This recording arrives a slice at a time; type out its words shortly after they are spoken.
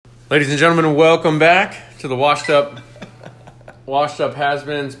Ladies and gentlemen, welcome back to the Washed Up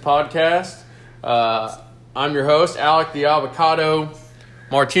Has-Beens podcast. I'm your host, Alec the Avocado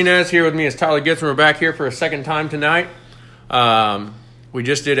Martinez. Here with me is Tyler Gibson. We're back here for a second time tonight. We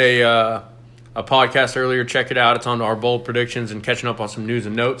just did a podcast earlier. Check it out. It's on our bold predictions and catching up on some news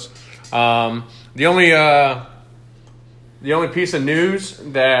and notes. The only piece of news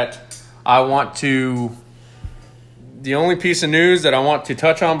that I want to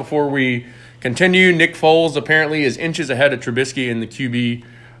touch on before we continue, Nick Foles apparently is inches ahead of Trubisky in the QB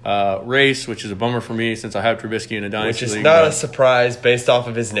race, which is a bummer for me since I have Trubisky in a dynasty league. Which is not a surprise based off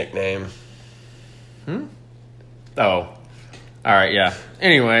of his nickname. Oh. All right, yeah.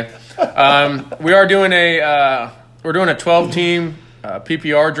 Anyway, we're doing a 12-team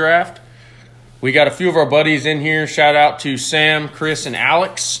PPR draft. We got a few of our buddies in here. Shout out to Sam, Chris, and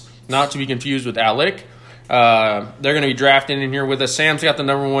Alex, not to be confused with Alec. They're going to be drafting in here with us. Sam's got the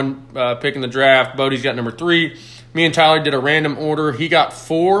number one pick in the draft. Bodie's got number 3. Me and Tyler did a random order. He got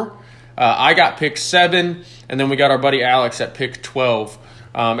 4. I got pick 7. And then we got our buddy Alex at pick 12.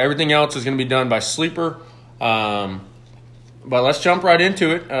 Everything else is going to be done by sleeper. But let's jump right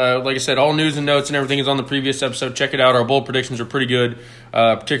into it. Like I said, all news and notes and everything is on the previous episode. Check it out. Our bold predictions are pretty good,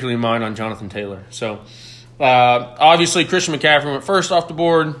 particularly mine on Jonathan Taylor. So, obviously, Christian McCaffrey went first off the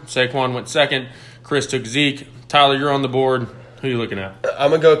board. Saquon went second. Chris took Zeke. Tyler, you're on the board. Who are you looking at? I'm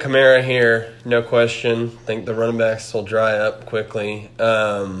going to go Kamara here, no question. I think the running backs will dry up quickly.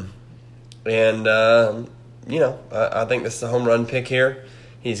 I think this is a home run pick here.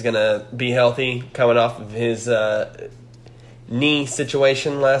 He's going to be healthy coming off of his knee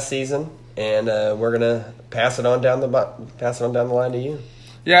situation last season, and we're going to pass it on down the line to you.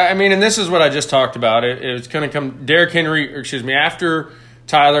 Yeah, I mean, and this is what I just talked about. It was going to come after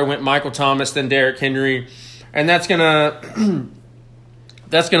Tyler went Michael Thomas, then Derrick Henry, and that's gonna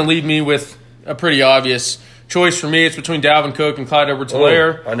leave me with a pretty obvious choice for me. It's between Dalvin Cook and Clyde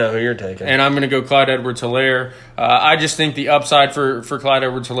Edwards-Helaire. I know who you're taking, and I'm going to go Clyde Edwards-Helaire. I just think the upside for Clyde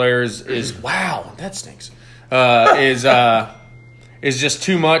Edwards-Helaire is wow, that stinks. Is just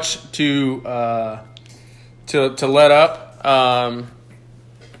too much to let up.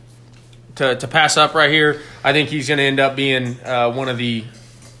 To pass up right here. I think he's going to end up being one of the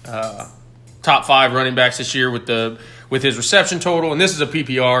top 5 running backs this year with his reception total, and this is a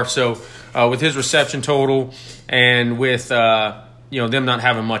PPR. So with his reception total and with them not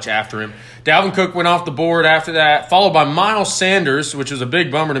having much after him, Dalvin Cook went off the board after that, followed by Miles Sanders, which was a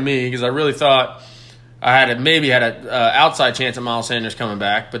big bummer to me because I really thought I had an outside chance of Miles Sanders coming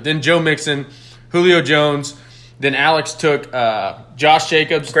back, but then Joe Mixon, Julio Jones. Then Alex took Josh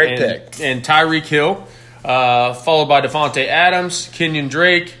Jacobs and Tyreek Hill, followed by Devontae Adams, Kenyon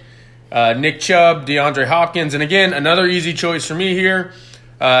Drake, Nick Chubb, DeAndre Hopkins. And again, another easy choice for me here.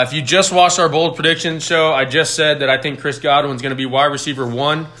 If you just watched our bold prediction show, I just said that I think Chris Godwin's going to be wide receiver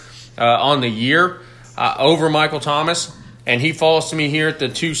 1 on the year over Michael Thomas. And he falls to me here at the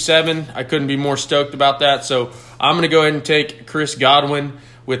 2-7. I couldn't be more stoked about that. So I'm going to go ahead and take Chris Godwin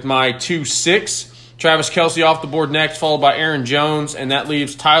with my 2-6. Travis Kelce off the board next, followed by Aaron Jones, and that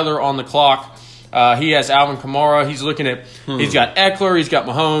leaves Tyler on the clock. He has Alvin Kamara. He's looking at he's got Eckler, he's got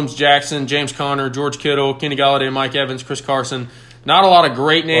Mahomes, Jackson, James Conner, George Kittle, Kenny Golladay, Mike Evans, Chris Carson. Not a lot of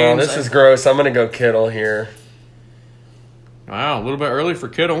great names. Well, this is gross. I'm going to go Kittle here. Wow, a little bit early for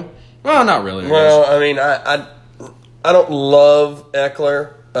Kittle. Well, not really. Well, I mean, I don't love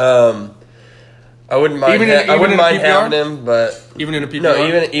Eckler. I wouldn't mind having him, but even in a PPR. No,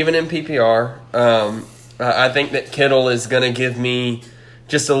 even in PPR, I think that Kittle is going to give me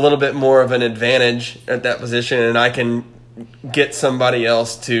just a little bit more of an advantage at that position, and I can get somebody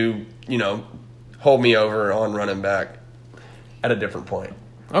else to hold me over on running back at a different point.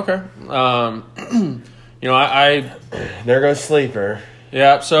 Okay. I there goes sleeper.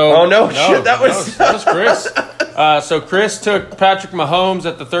 Yeah. So shit, that was Chris. So Chris took Patrick Mahomes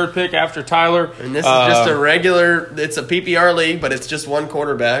at the 3rd pick after Tyler. And this is just it's a PPR league, but it's just one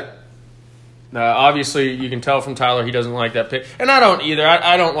quarterback. Obviously, you can tell from Tyler he doesn't like that pick. And I don't either.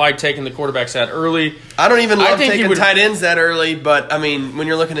 I don't like taking the quarterbacks that early. I don't even love taking tight ends that early, but, I mean, when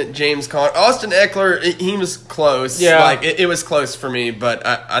you're looking at James Conner, Austin Eckler, he was close. Yeah. It was close for me, but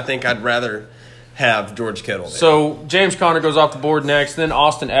I think I'd rather have George Kittle there. So James Conner goes off the board next. Then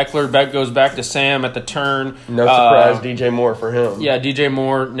Austin Eckler goes back to Sam at the turn. No surprise, DJ Moore for him. Yeah, DJ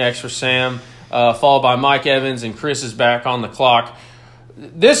Moore next for Sam, followed by Mike Evans, and Chris is back on the clock.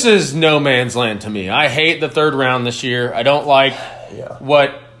 This is no man's land to me. I hate the 3rd round this year. I don't like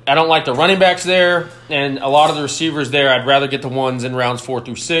what I don't like the running backs there, and a lot of the receivers there. I'd rather get the ones in rounds 4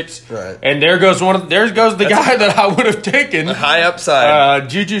 through 6. Right. And there goes the guy that I would have taken. High upside.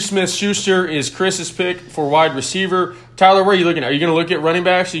 Juju Smith-Schuster is Chris's pick for wide receiver. Tyler, where are you looking at? Are you going to look at running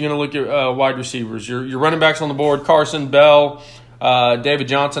backs? Or are you going to look at wide receivers? Your running backs on the board: Carson, Bell, David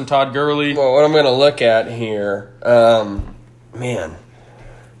Johnson, Todd Gurley. Well, what I'm going to look at here, man,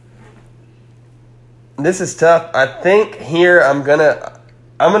 this is tough. I think here I'm gonna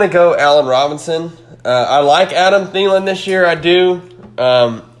go Allen Robinson. I like Adam Thielen this year. I do.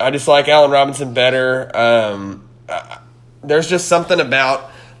 I just like Allen Robinson better. There's just something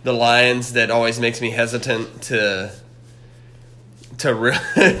about the Lions that always makes me hesitant to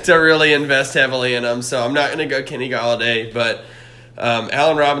really invest heavily in them. So I'm not going to go Kenny Galladay, but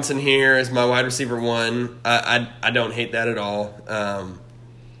Allen Robinson here is my wide receiver 1. I don't hate that at all.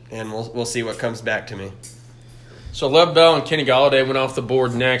 And we'll see what comes back to me. So Lev Bell and Kenny Galladay went off the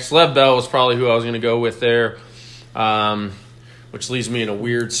board next. Lev Bell was probably who I was going to go with there, which leaves me in a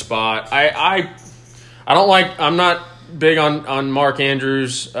weird spot. I don't like. I'm not big on Mark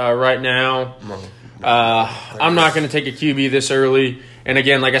Andrews right now. I'm not going to take a QB this early. And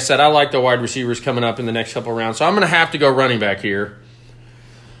again, like I said, I like the wide receivers coming up in the next couple rounds. So I'm going to have to go running back here.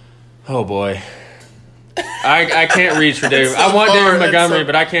 Oh boy. I can't reach for David. I want David Montgomery,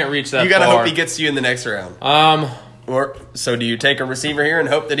 but I can't reach that far. You got to hope he gets to you in the next round. So do you take a receiver here and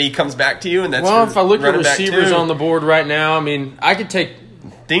hope that he comes back to you? And that's if I look at receivers on the board right now, I mean, I could take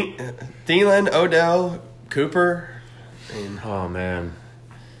Thielen, Odell, Cooper. Oh man.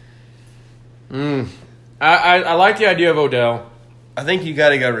 I like the idea of Odell. I think you got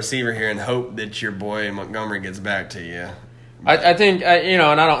to go receiver here and hope that your boy Montgomery gets back to you. I think, and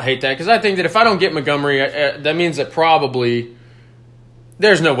I don't hate that because I think that if I don't get Montgomery, that means that probably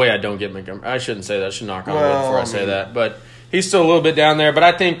there's no way I don't get Montgomery. I shouldn't say that. I should knock on wood before I say that. But he's still a little bit down there. But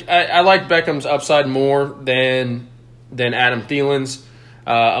I think I like Beckham's upside more than Adam Thielen's.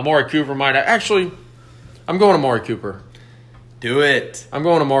 Amari Cooper might actually. I'm going Amari Cooper. Do it. I'm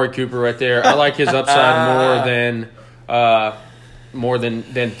going Amari Cooper right there. I like his upside more than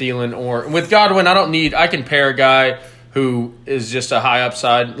Thielen or with Godwin. I can pair a guy who is just a high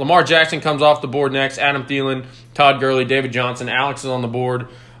upside. Lamar Jackson comes off the board next. Adam Thielen, Todd Gurley, David Johnson. Alex is on the board.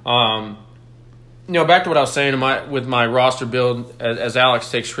 Back to what I was saying with my roster build as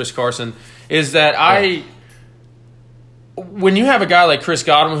Alex takes Chris Carson, is that when you have a guy like Chris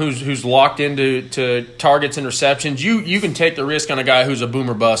Godwin who's locked into targets and receptions, you can take the risk on a guy who's a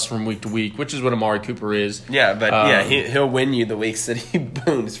boomer bust from week to week, which is what Amari Cooper is. Yeah, but he'll win you the weeks that he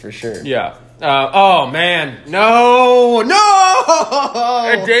booms for sure. Yeah. Oh man, no!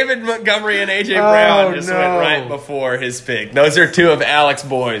 David Montgomery and AJ Brown went right before his pick. Those are two of Alex's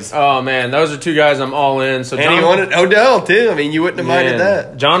boys. Oh man, those are two guys I'm all in. So he wanted Odell too. I mean, you wouldn't have minded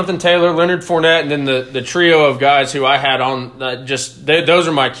that. Jonathan Taylor, Leonard Fournette, and then the trio of guys who I had on. Those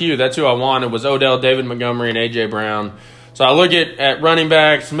are my cue. That's who I wanted was Odell, David Montgomery, and AJ Brown. So I look at running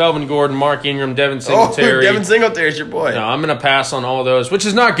backs: Melvin Gordon, Mark Ingram, Devin Singletary. Devin Singletary's your boy. No, I'm going to pass on all those, which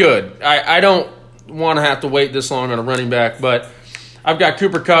is not good. I don't want to have to wait this long on a running back, but I've got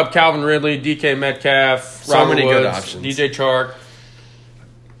Cooper Kupp, Calvin Ridley, DK Metcalf, Robert Woods, good options. DJ Chark.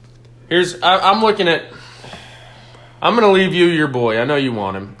 I'm looking at. I'm going to leave you your boy. I know you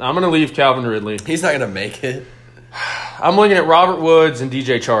want him. I'm going to leave Calvin Ridley. He's not going to make it. I'm looking at Robert Woods and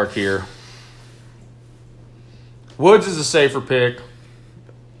DJ Chark here. Woods is a safer pick.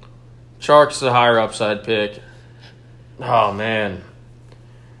 Chark's a higher upside pick. Oh, man.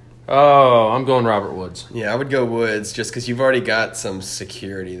 Oh, I'm going Robert Woods. Yeah, I would go Woods just because you've already got some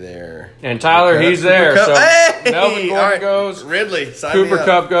security there. And Tyler, he's there. So Melvin Gordon goes. Ridley, sign Cooper me up.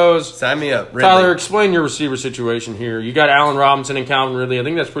 Kupp goes. Sign me up. Ridley. Tyler, explain your receiver situation here. You got Allen Robinson and Calvin Ridley. I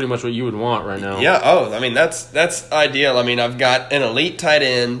think that's pretty much what you would want right now. Yeah, I mean, that's ideal. I mean, I've got an elite tight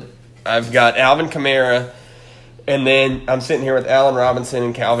end. I've got Alvin Kamara. And then I'm sitting here with Allen Robinson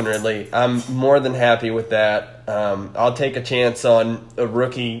and Calvin Ridley. I'm more than happy with that. I'll take a chance on a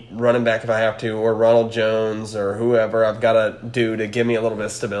rookie running back if I have to, or Ronald Jones, or whoever I've got to do to give me a little bit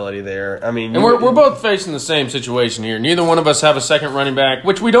of stability there. I mean, and we're both facing the same situation here. Neither one of us have a second running back,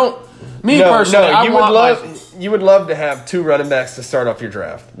 which we don't. Personally, you would love to have two running backs to start off your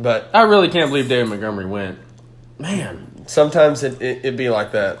draft, but I really can't believe David Montgomery went. Man. Sometimes it'd be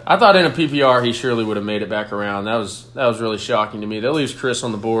like that. I thought in a PPR he surely would have made it back around. That was really shocking to me. That leaves Chris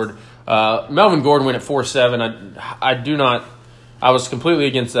on the board. Melvin Gordon went at 4.7. I was completely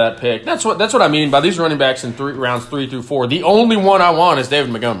against that pick. That's what I mean by these running backs in rounds 3 through 4. The only one I want is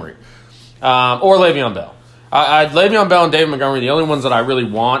David Montgomery or Le'Veon Bell. Le'Veon Bell and David Montgomery, the only ones that I really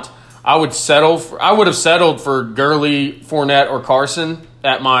want. I would have settled for Gurley, Fournette, or Carson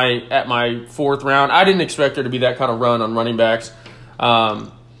at my fourth round. I didn't expect there to be that kind of run on running backs.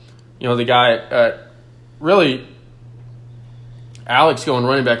 The guy really Alex going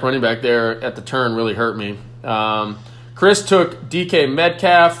running back there at the turn really hurt me. Chris took DK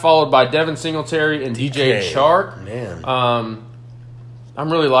Metcalf, followed by Devin Singletary and DJ Chark. Man. I'm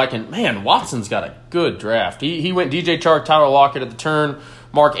really liking – man, Watson's got a good draft. He went DJ Chark, Tyler Lockett at the turn.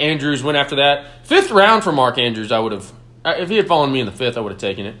 Mark Andrews went after that. Fifth round for Mark Andrews, I would have – if he had fallen me in the fifth, I would have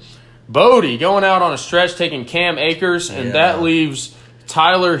taken it. Bodie going out on a stretch, taking Cam Akers, and that leaves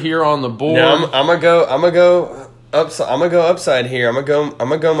Tyler here on the board. No, I'm gonna go upside here. I'm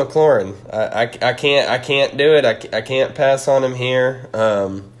gonna go McLaurin. I can't do it. I can't pass on him here.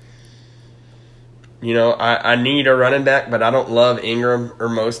 I need a running back, but I don't love Ingram or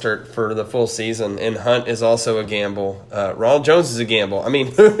Mostert for the full season. And Hunt is also a gamble. Ronald Jones is a gamble. I mean,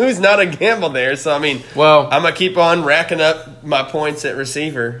 who's not a gamble there? So, I mean, I'm going to keep on racking up my points at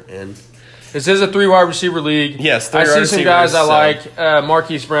receiver. And this is a 3-wide receiver league. Yes, 3 I see some guys I like,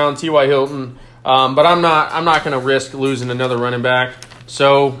 Marquise Brown, T.Y. Hilton. But I'm not going to risk losing another running back.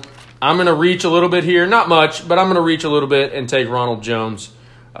 So I'm going to reach a little bit here. Not much, but I'm going to reach a little bit and take Ronald Jones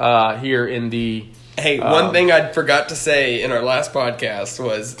here in the – Hey, one thing I forgot to say in our last podcast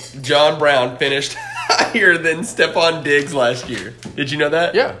was John Brown finished higher than Stephon Diggs last year. Did you know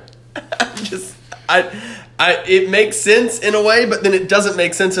that? Yeah. It makes sense in a way, but then it doesn't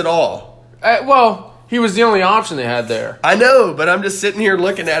make sense at all. He was the only option they had there. I know, but I'm just sitting here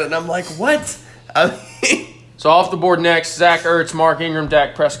looking at it, and I'm like, what? So off the board next, Zach Ertz, Mark Ingram,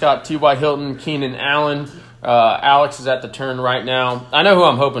 Dak Prescott, T.Y. Hilton, Keenan Allen. Alex is at the turn right now. I know who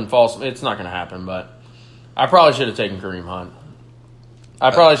I'm hoping falls. It's not going to happen, but I probably should have taken Kareem Hunt.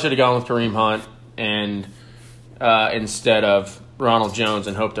 I probably should have gone with Kareem Hunt and instead of Ronald Jones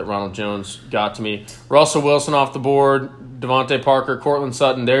and hoped that Ronald Jones got to me. Russell Wilson off the board, Devontae Parker, Cortland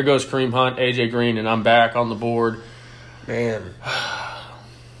Sutton. There goes Kareem Hunt, A.J. Green, and I'm back on the board. Man,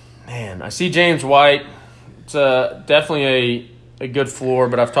 I see James White. It's definitely a good floor,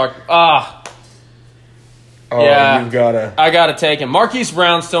 but I've talked Oh, yeah, I gotta take him. Marquise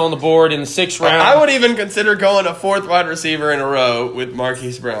Brown's still on the board in the 6th round. I would even consider going a 4th wide receiver in a row with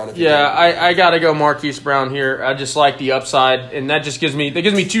Marquise Brown. I gotta go Marquise Brown here. I just like the upside, and that gives me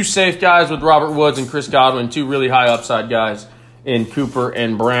 2 safe guys with Robert Woods and Chris Godwin, 2 really high upside guys in Cooper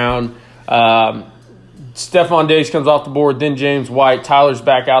and Brown. Stephon Diggs comes off the board, then James White. Tyler's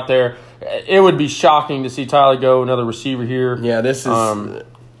back out there. It would be shocking to see Tyler go another receiver here. Yeah, this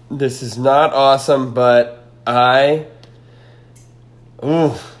is not awesome, but. Man,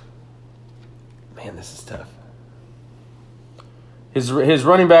 this is tough. His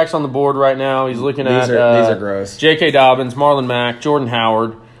running backs on the board right now. He's looking at these are gross. J.K. Dobbins, Marlon Mack, Jordan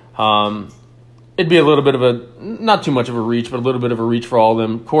Howard. It'd be a little bit of not too much of a reach, but a little bit of a reach for all of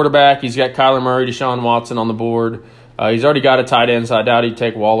them. Quarterback, he's got Kyler Murray, Deshaun Watson on the board. He's already got a tight end, so I doubt he'd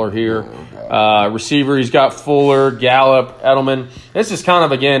take Waller here. Receiver, he's got Fuller, Gallup, Edelman. This is kind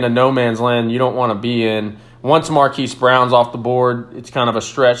of, again, a no man's land you don't want to be in. Once Marquise Brown's off the board, it's kind of a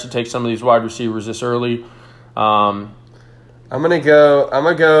stretch to take some of these wide receivers this early. I'm gonna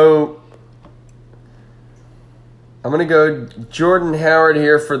go Jordan Howard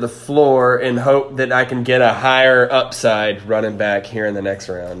here for the floor and hope that I can get a higher upside running back here in the next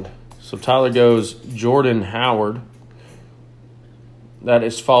round. So Tyler goes Jordan Howard. That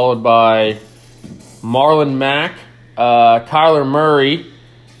is followed by Marlon Mack, Kyler Murray.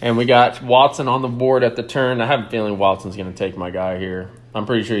 And we got Watson on the board at the turn. I have a feeling Watson's going to take my guy here. I'm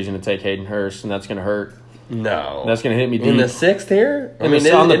pretty sure he's going to take Hayden Hurst, and that's going to hurt. No. That's going to hit me deep. In the 6th here? On the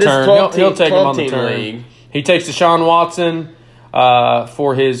turn. He'll take him on the turn. League. He takes Deshaun Watson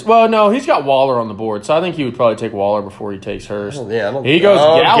for his – well, no, he's got Waller on the board, so I think he would probably take Waller before he takes Hurst. He goes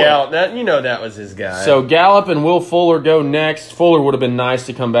Gallup. That was his guy. So Gallup and Will Fuller go next. Fuller would have been nice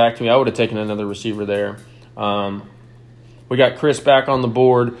to come back to me. I would have taken another receiver there. We got Chris back on the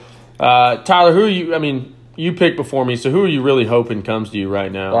board. Tyler, who are you – I mean, you picked before me, so who are you really hoping comes to you right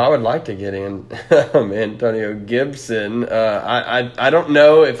now? Well, I would like to get in Antonio Gibson. I don't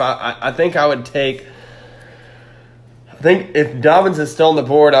know if I think I would take – I think if Dobbins is still on the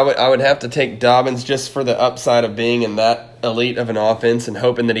board, I would have to take Dobbins just for the upside of being in that elite of an offense and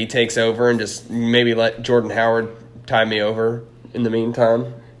hoping that he takes over and just maybe let Jordan Howard tie me over in the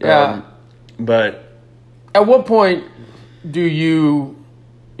meantime. Yeah. But at what point – do you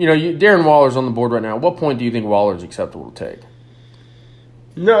Darren Waller's on the board right now. At what point do you think Waller's acceptable to take?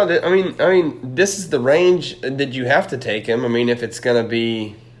 No, I mean, this is the range that you have to take him. I mean, if it's going to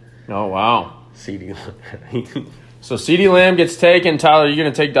be... Oh, wow. CD. So CeeDee Lamb gets taken. Tyler, are you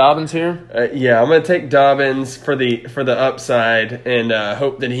going to take Dobbins here? Yeah, I'm going to take Dobbins for the upside and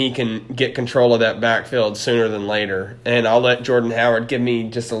hope that he can get control of that backfield sooner than later. And I'll let Jordan Howard give me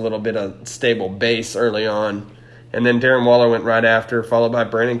just a little bit of stable base early on. And then Darren Waller went right after, followed by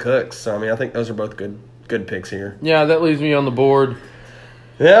Brandon Cooks. So, I mean, I think those are both good picks here. Yeah, that leaves me on the board.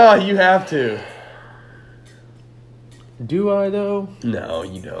 Yeah, you have to. Do I, though? No,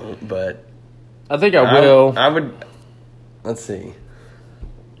 you don't, but I think I will. I would. Let's see.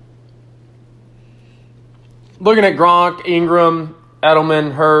 Looking at Gronk, Ingram,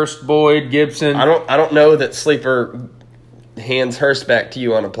 Edelman, Hurst, Boyd, Gibson. I don't know that Sleeper hands Hurst back to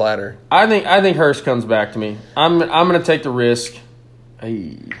you on a platter. I think Hurst comes back to me. I'm going to take the risk.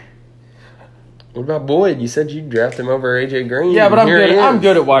 Hey. What about Boyd? You said you'd draft him over AJ Green. Yeah, but I'm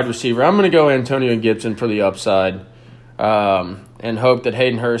good at wide receiver. I'm going to go Antonio Gibson for the upside, and hope that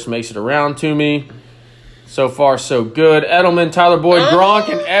Hayden Hurst makes it around to me. So far, so good. Edelman, Tyler Boyd, Gronk,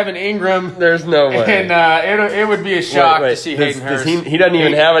 and Evan Ingram. There's no way. And it would be a shock to see Hayden Hurst. He doesn't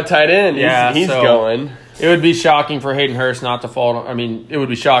even have a tight end. He's going. It would be shocking for Hayden Hurst not to fall. I mean, it would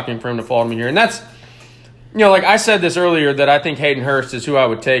be shocking for him to fall to me here. And that's, like I said this earlier, that I think Hayden Hurst is who I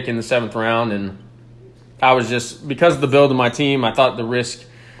would take in the 7th round. And I was just, because of the build of my team, I thought the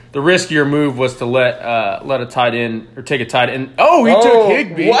riskier move was to let a tight end or take a tight end. Oh, he took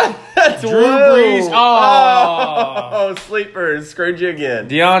Higbee. What? Drew Brees. Oh, Sleeper screwed you again.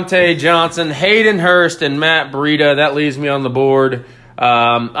 Deontay Johnson, Hayden Hurst, and Matt Breida. That leaves me on the board.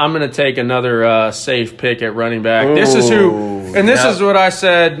 I'm going to take another safe pick at running back. Ooh, this is is what I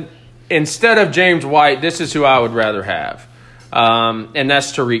said. Instead of James White, this is who I would rather have. And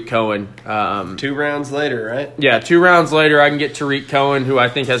that's Tariq Cohen. 2 rounds later, right? Yeah, 2 rounds later, I can get Tariq Cohen, who I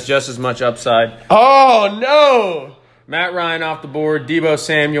think has just as much upside. Oh, no! Matt Ryan off the board, Deebo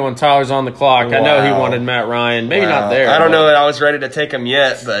Samuel, and Tyler's on the clock. Wow. I know he wanted Matt Ryan. Maybe not there. I don't know that I was ready to take him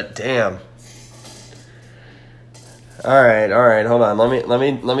yet, but damn. All right. Hold on.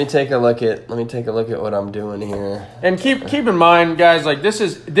 Let me take a look at what I'm doing here. And keep in mind, guys, like this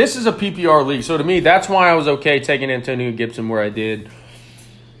is a PPR league. So to me, that's why I was okay taking Antonio Gibson where I did.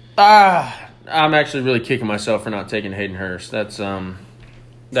 I'm actually really kicking myself for not taking Hayden Hurst. That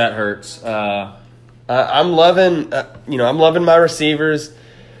hurts. I'm loving I'm loving my receivers,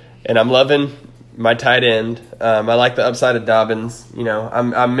 and I'm loving my tight end. I like the upside of Dobbins.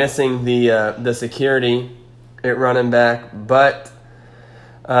 I'm missing the security at running back, but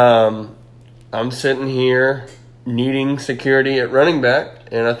I'm sitting here needing security at running back,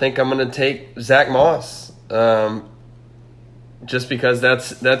 and I think I'm going to take Zach Moss, just because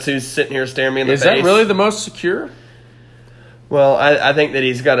that's who's sitting here staring me in the face. Is that really the most secure? Well, I think that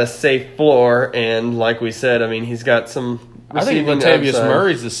he's got a safe floor, and like we said, I mean, he's got some receiving I think Latavius upside.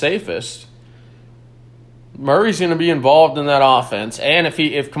 Murray's the safest. Murray's going to be involved in that offense, and if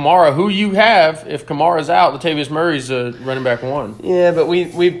Kamara's out, Latavius Murray's a running back 1. Yeah, but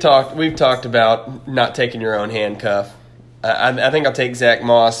we've talked about not taking your own handcuff. I think I'll take Zach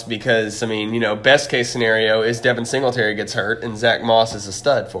Moss because, I mean, best case scenario is Devin Singletary gets hurt and Zach Moss is a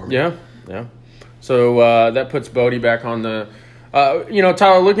stud for me. Yeah. So that puts Bodie back on the.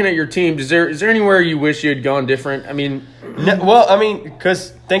 Tyler, looking at your team, is there anywhere you wish you had gone different? I mean,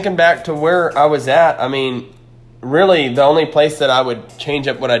 because thinking back to where I was at, I mean, really the only place that I would change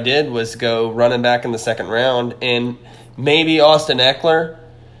up what I did was go running back in the 2nd round and maybe Austin Eckler,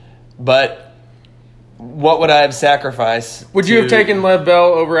 but what would I have sacrificed? Would you have taken Lev Bell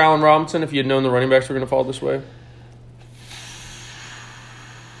over Allen Robinson if you had known the running backs were going to fall this way?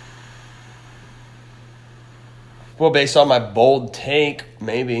 Well, based on my bold take,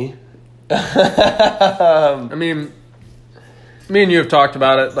 maybe. I mean, me and you have talked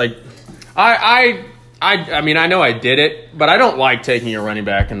about it. Like, I mean, I know I did it, but I don't like taking a running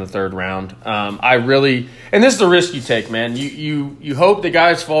back in the 3rd round. I really, and this is the risk you take, man. You hope the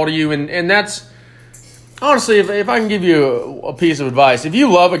guys fall to you, and that's honestly, if I can give you a piece of advice, if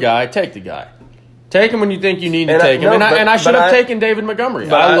you love a guy, take the guy. Take him when you think you need to take him. And I should have taken David Montgomery.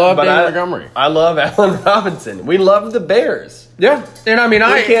 I love David Montgomery. I love Allen Robinson. We love the Bears. Yeah. And I mean,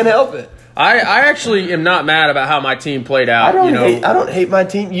 I can't help it. I actually am not mad about how my team played out. I don't hate my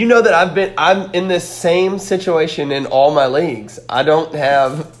team. You know that I'm in this same situation in all my leagues. I don't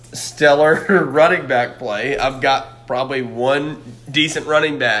have stellar running back play. I've got probably one decent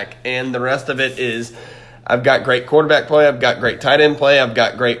running back, and the rest of it is I've got great quarterback play, I've got great tight end play, I've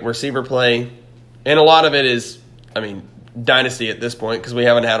got great receiver play. And a lot of it is, I mean, dynasty at this point because we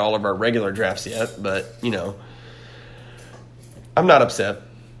haven't had all of our regular drafts yet. But, I'm not upset.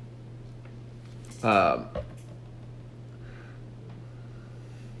 Gonna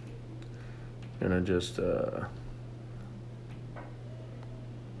just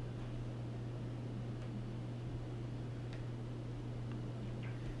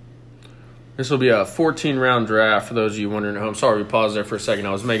This will be a 14-round draft for those of you wondering at home. Sorry, we paused there for a second.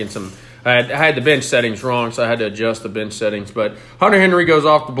 I was making I had the bench settings wrong, so I had to adjust the bench settings. But Hunter Henry goes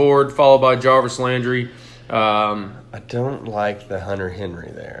off the board, followed by Jarvis Landry. I don't like the Hunter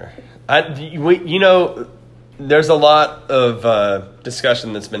Henry there. There's a lot of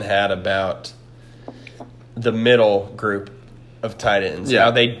discussion that's been had about the middle group of tight ends. Yeah.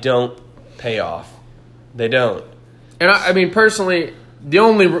 How they don't pay off. They don't. And I mean, personally, the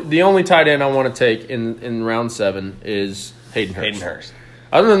only tight end I want to take in round 7 is Hayden Hurst.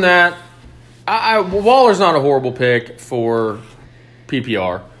 Other than that, Waller's not a horrible pick for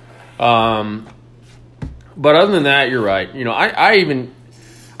PPR. But other than that, you're right.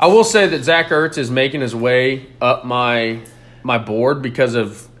 I will say that Zach Ertz is making his way up my board because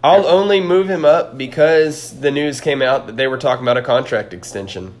of. I'll only move him up because the news came out that they were talking about a contract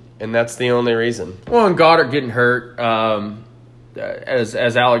extension, and that's the only reason. Well, and Goddard getting hurt as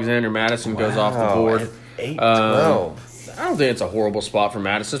Alexander Madison goes off the board. 8-12. I don't think it's a horrible spot for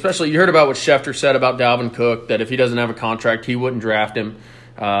Madison, especially you heard about what Schefter said about Dalvin Cook, that if he doesn't have a contract, he wouldn't draft him.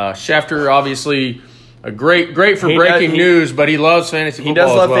 Schefter, obviously, a great for breaking news, but he loves fantasy football. He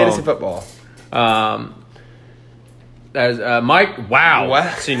does love fantasy football. Mike,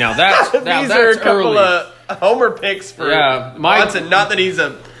 wow. See, now that's These that's are a couple early. of homer picks for Mike. Watson. Not that he's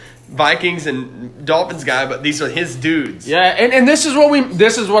a Vikings and Dolphins guy, but these are his dudes. Yeah, and this is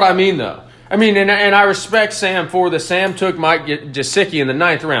what I mean though. I mean, and I respect Sam for this. Sam took Mike Gesicki in the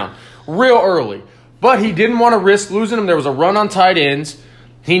 9th round, real early, but he didn't want to risk losing him. There was a run on tight ends.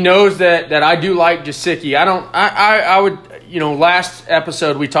 He knows that I do like Gesicki. I would, last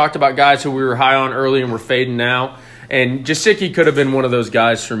episode we talked about guys who we were high on early and we're fading now. And Gesicki could have been one of those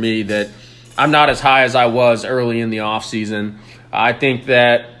guys for me that I'm not as high as I was early in the offseason. I think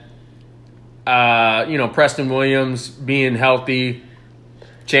that, Preston Williams being healthy,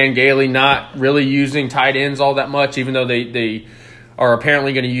 Chan Gailey not really using tight ends all that much, even though they are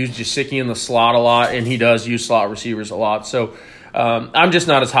apparently going to use Gesicki in the slot a lot, and he does use slot receivers a lot. So I'm just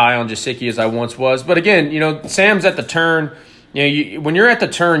not as high on Gesicki as I once was. But again, Sam's at the turn. When you're at the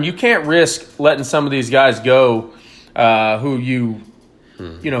turn, you can't risk letting some of these guys go who you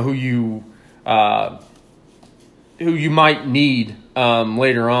might need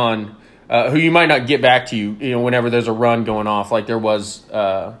later on, who you might not get back to you, whenever there's a run going off like there was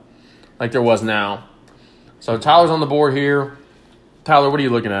now. So Tyler's on the board here. Tyler, what are you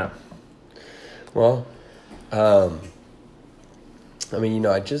looking at? Well, I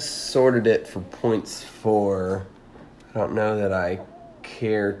just sorted it for points for. I don't know that I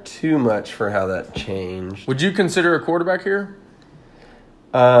care too much for how that changed. Would you consider a quarterback here?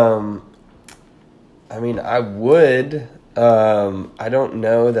 I would. I don't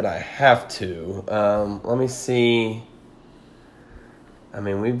know that I have to. Let me see.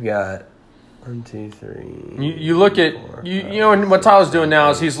 We've got 1, 2, 3. You look at and what Tyler's doing now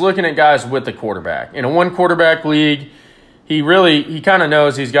is he's looking at guys with the quarterback in a 1-quarterback league. He kind of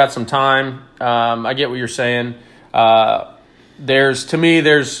knows he's got some time. I get what you're saying. There's 5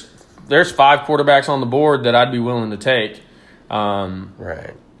 quarterbacks on the board that I'd be willing to take.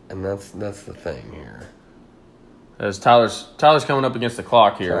 Right, and that's the thing here. As Tyler's coming up against the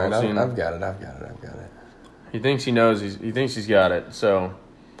clock here. Sorry, I've got it. He thinks he knows. He thinks he's got it. So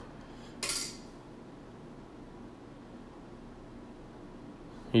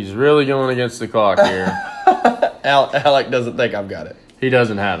he's really going against the clock here. Alec doesn't think I've got it. He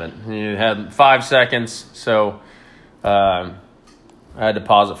doesn't have it. He had 5 seconds, so I had to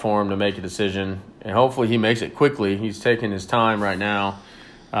pause it for him to make a decision, and hopefully he makes it quickly. He's taking his time right now.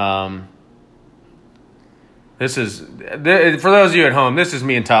 This is for those of you at home. This is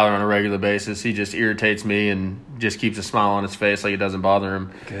me and Tyler on a regular basis. He just irritates me and just keeps a smile on his face like it doesn't bother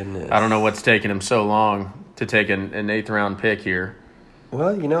him. Goodness, I don't know what's taking him so long to take an 8th round pick here. Well,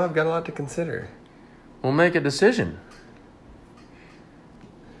 I've got a lot to consider. We'll make a decision.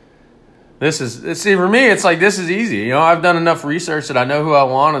 For me, it's like this is easy. I've done enough research that I know who I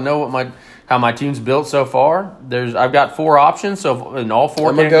want. I know how my team's built so far. I've got 4 options, so in all 4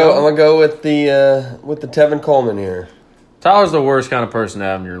 I'm gonna go with the Tevin Coleman here. Tyler's the worst kind of person to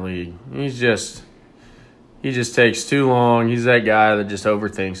have in your league. He just takes too long. He's that guy that just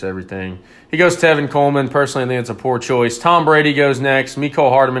overthinks everything. He goes Tevin Coleman. Personally, I think it's a poor choice. Tom Brady goes next.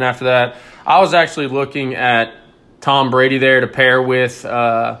 Mecole Hardman after that. I was actually looking at Tom Brady there to pair with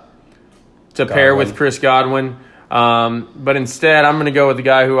Chris Godwin. But instead, I'm going to go with the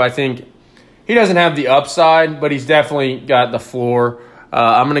guy who I think he doesn't have the upside, but he's definitely got the floor.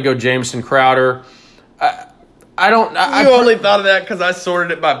 I'm going to go Jamison Crowder. I only thought of that because I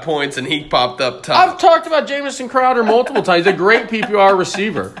sorted it by points and he popped up top. I've talked about Jamison Crowder multiple times. He's a great PPR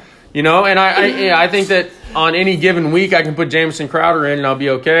receiver. And I think that on any given week I can put Jamison Crowder in and I'll be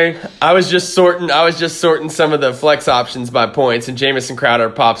okay. I was just sorting some of the flex options by points, and Jamison Crowder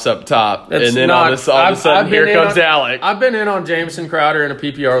pops up top, and then all of a sudden here comes Alec. I've been in on Jamison Crowder in a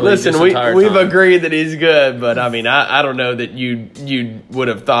PPR league. Listen, we've agreed that he's good, but I mean, I don't know that you would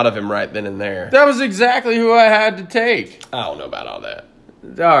have thought of him right then and there. That was exactly who I had to take. I don't know about all that.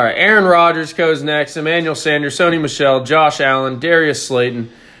 All right, Aaron Rodgers goes next. Emmanuel Sanders, Sony Michel, Josh Allen, Darius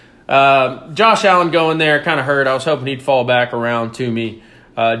Slayton. Josh Allen going there kind of hurt. I was hoping he'd fall back around to me.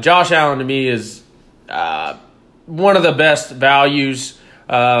 Josh Allen to me is one of the best values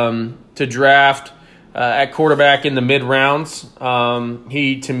to draft at quarterback in the mid rounds.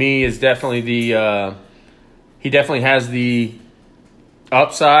 He to me is definitely he definitely has the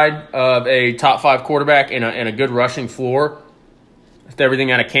upside of a top 5 quarterback and a good rushing floor. If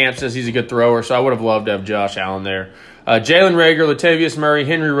everything out of camp says he's a good thrower, so I would have loved to have Josh Allen there. Jalen Reagor, Latavius Murray,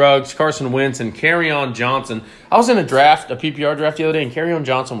 Henry Ruggs, Carson Wentz, and Kerryon Johnson. I was in a PPR draft the other day, and Kerryon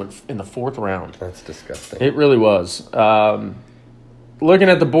Johnson went in the 4th round. That's disgusting. It really was. Looking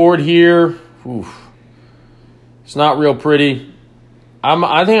at the board here, it's not real pretty.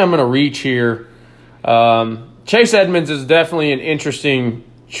 I think I'm going to reach here. Chase Edmonds is definitely an interesting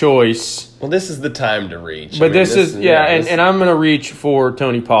choice. Well, this is the time to reach. But and I'm going to reach for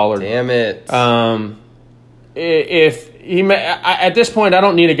Tony Pollard. Damn it. If he at this point, I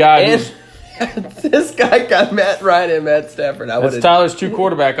don't need a guy who's this guy got Matt Ryan and Matt Stafford. That's Tyler's 2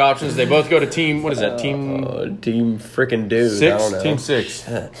 quarterback options. They both go to team. What is that? Team freaking dude. 6. I don't know. Team 6.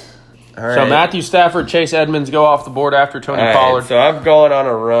 All right. So Matthew Stafford, Chase Edmonds go off the board after Tony Pollard. So I've gone on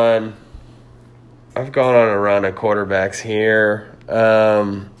a run. Of quarterbacks here.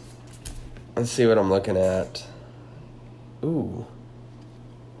 Let's see what I'm looking at. Ooh,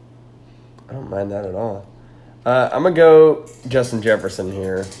 I don't mind that at all. I'm gonna go Justin Jefferson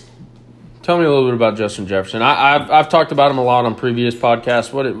here. Tell me a little bit about Justin Jefferson. I've talked about him a lot on previous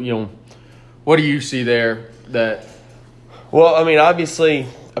podcasts. What do you see there? Well, I mean, obviously,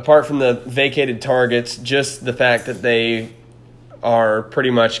 apart from the vacated targets, just the fact that they are pretty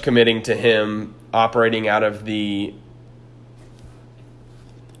much committing to him operating out of the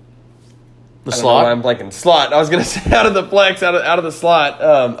slot. I'm blanking. Slot. I was going to say out of the flex, out of the slot,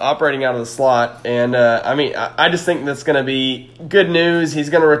 operating out of the slot. And, I just think that's going to be good news. He's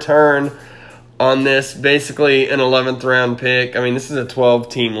going to return on this, basically an 11th round pick. I mean, this is a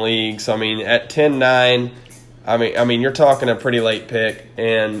 12-team league. So, at 10-9, you're talking a pretty late pick.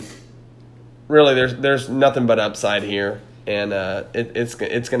 And really, there's nothing but upside here. And it's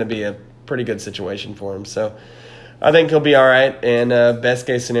going to be a pretty good situation for him. So, I think he'll be all right, and best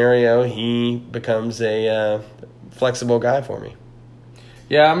case scenario, he becomes a flexible guy for me.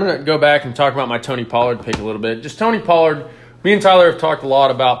 Yeah, I'm going to go back and talk about my Tony Pollard pick a little bit. Just Tony Pollard, me and Tyler have talked a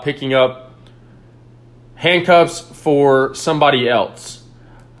lot about picking up handcuffs for somebody else.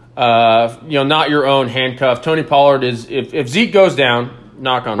 Not your own handcuff. Tony Pollard is, if Zeke goes down,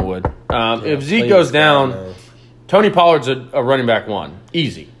 knock on wood. If Zeke goes down, Tony Pollard's a running back 1.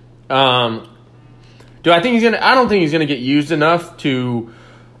 Easy. I don't think he's gonna get used enough to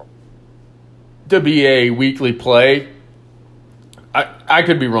be a weekly play. I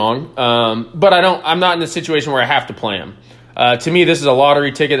could be wrong, but I'm not in the situation where I have to play him. To me, this is a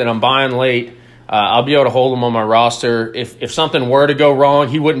lottery ticket that I'm buying late. I'll be able to hold him on my roster. If something were to go wrong,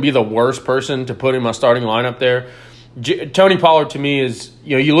 he wouldn't be the worst person to put in my starting lineup there. Tony Pollard to me is,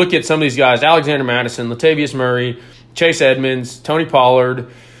 you look at some of these guys: Alexander Mattison, Latavius Murray, Chase Edmonds, Tony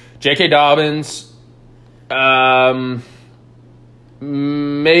Pollard, J.K. Dobbins.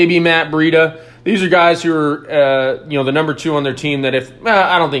 Maybe Matt Breida. These are guys who are, the number 2 on their team. That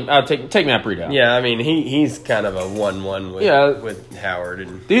I don't think I'll take Matt Breida out. Yeah, he's kind of a 1-1 with Howard.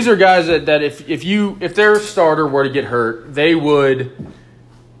 And these are guys that if their starter were to get hurt, they would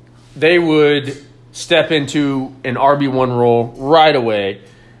step into an RB1 role right away.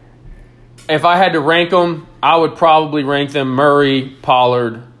 If I had to rank them, I would probably rank them Murray,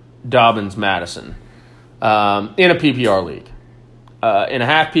 Pollard, Dobbins, Madison. In a PPR league. In a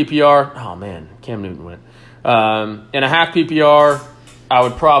half PPR, oh man, Cam Newton went. In a half PPR, I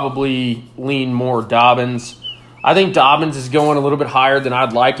would probably lean more Dobbins. I think Dobbins is going a little bit higher than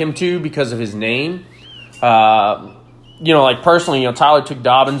I'd like him to because of his name. Personally, Tyler took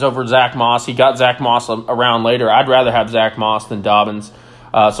Dobbins over Zach Moss. He got Zach Moss around later. I'd rather have Zach Moss than Dobbins.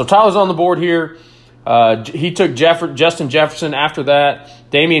 So Tyler's on the board here. He took Justin Jefferson after that.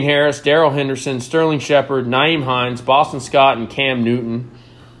 Damian Harris, Darrell Henderson, Sterling Shepard, Nyheim Hines, Boston Scott, and Cam Newton.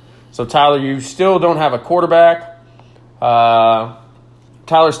 So, Tyler, you still don't have a quarterback.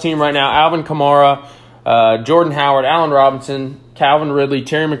 Tyler's team right now, Alvin Kamara, Jordan Howard, Allen Robinson, Calvin Ridley,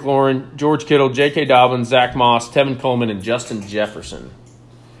 Terry McLaurin, George Kittle, J.K. Dobbins, Zach Moss, Tevin Coleman, and Justin Jefferson.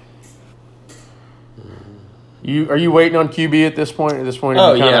 Are you waiting on QB at this point? At this point,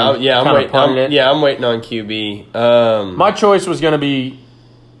 I'm waiting. I'm waiting on QB. My choice was going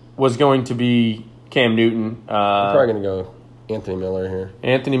to be Cam Newton. I'm probably going to go Anthony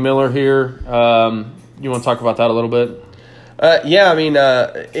Miller here. You want to talk about that a little bit?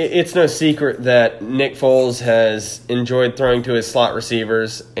 It's no secret that Nick Foles has enjoyed throwing to his slot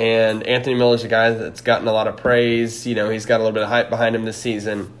receivers, and Anthony Miller's a guy that's gotten a lot of praise. You know, he's got a little bit of hype behind him this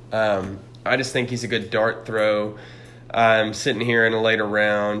season. I just think he's a good dart throw. I'm sitting here in a later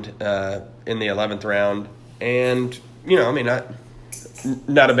round, in the 11th round, and,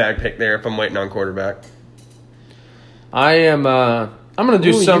 not a bad pick there if I'm waiting on quarterback. I'm going to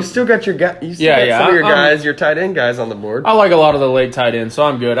do some. You still got your guy. You still got some of your guys, your tight end guys on the board. I like a lot of the late tight ends, so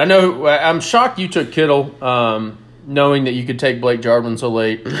I'm good. I know. I'm shocked you took Kittle, knowing that you could take Blake Jarwin so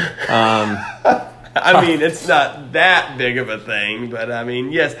late. It's not that big of a thing, but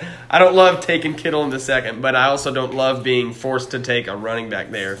yes, I don't love taking Kittle in the second, but I also don't love being forced to take a running back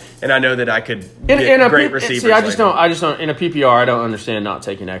there, and I know that I could get great receivers. See, I just don't. In a PPR, I don't understand not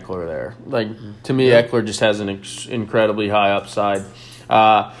taking Eckler there. Like, to me, Eckler just has an incredibly high upside.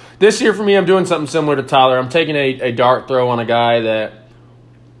 This year for me, I'm doing something similar to Tyler. I'm taking a dart throw on a guy that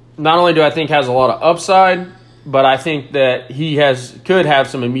not only do I think has a lot of upside, but I think that he could have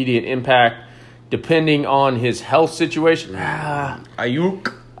some immediate impact depending on his health situation.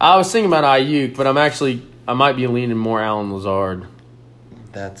 Ayuk. I was thinking about Ayuk, but I might be leaning more Allen Lazard.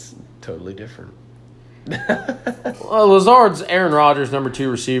 That's totally different. Well, Lazard's Aaron Rodgers' number 2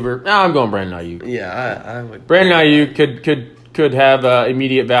 receiver. I'm going Brandon Ayuk. Yeah, I would. Brandon Ayuk could have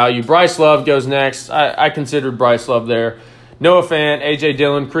immediate value. Bryce Love goes next. I considered Bryce Love there. Noah Fant, A.J.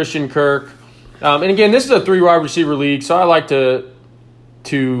 Dillon, Christian Kirk. And again, this is a 3 wide receiver league, so I like to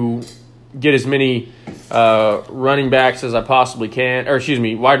get as many running backs as I possibly can,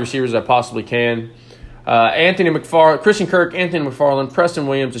 wide receivers as I possibly can. Christian Kirk, Anthony McFarland, Preston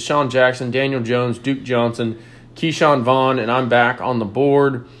Williams, Deshaun Jackson, Daniel Jones, Duke Johnson, Keyshawn Vaughn, and I'm back on the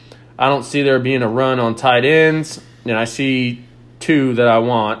board. I don't see there being a run on tight ends, and I see 2 that I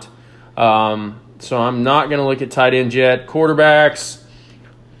want. So I'm not going to look at tight ends yet. Quarterbacks,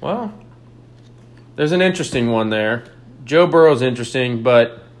 well, there's an interesting one there. Joe Burrow's interesting,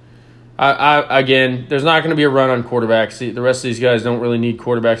 but again, there's not going to be a run on quarterbacks. The rest of these guys don't really need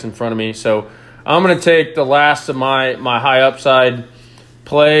quarterbacks in front of me. So I'm going to take the last of my high upside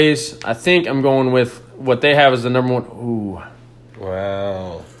plays. I think I'm going with what they have as the number 1. Ooh.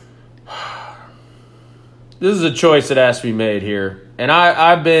 Wow. This is a choice that has to be made here. And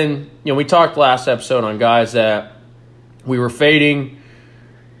I've been, we talked last episode on guys that we were fading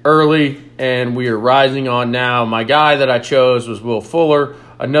early and we are rising on now. My guy that I chose was Will Fuller.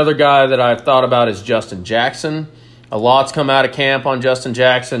 Another guy that I've thought about is Justin Jackson. A lot's come out of camp on Justin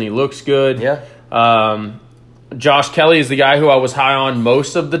Jackson. He looks good. Yeah. Josh Kelly is the guy who I was high on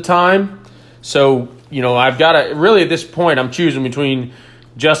most of the time. So, I've got to – really at this point I'm choosing between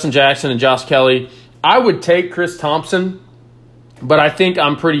Justin Jackson and Josh Kelly. I would take Chris Thompson, but I think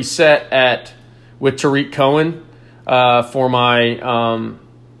I'm pretty set with Tariq Cohen for my I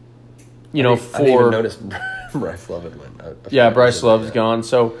didn't even notice Bryce Love had went. Bryce Love's gone.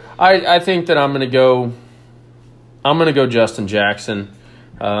 So I think that I'm gonna go Justin Jackson.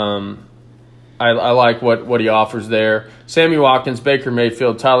 I like what he offers there. Sammy Watkins, Baker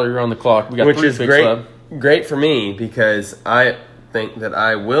Mayfield, Tyler, you're on the clock. We got Which 3 is picks great, left. Great for me because I think that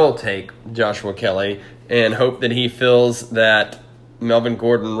I will take Joshua Kelly and hope that he fills that Melvin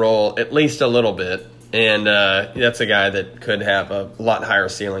Gordon role at least a little bit. And that's a guy that could have a lot higher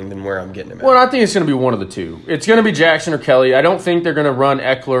ceiling than where I'm getting him at. Well, I think it's going to be one of the 2. It's going to be Jackson or Kelly. I don't think they're going to run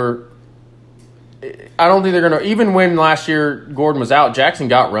Eckler. I don't think they're going to – even when last year Gordon was out, Jackson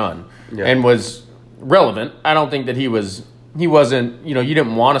got run and was relevant. I don't think that he wasn't – you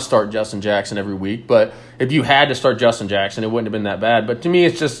didn't want to start Justin Jackson every week. But if you had to start Justin Jackson, it wouldn't have been that bad. But to me,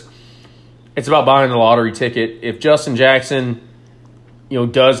 it's about buying the lottery ticket. If Justin Jackson,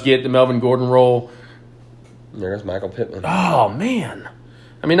 does get the Melvin Gordon role – there's Michael Pittman. Oh, man.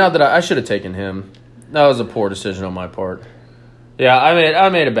 Not that I should have taken him. That was a poor decision on my part. Yeah, I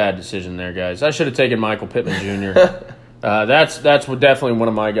made a bad decision there, guys. I should have taken Michael Pittman Jr. That's definitely one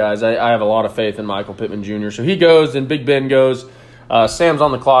of my guys. I have a lot of faith in Michael Pittman Jr. So he goes, and Big Ben goes. Sam's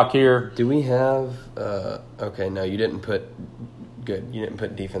on the clock here. Do we have okay, no, you didn't put – good. You didn't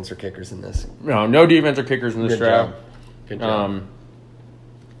put defense or kickers in this. No defense or kickers in this draft. Good job.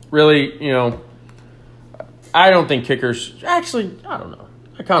 Really, I don't think kickers – actually, I don't know.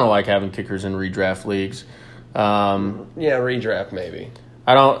 I kind of like having kickers in redraft leagues. Yeah, redraft maybe.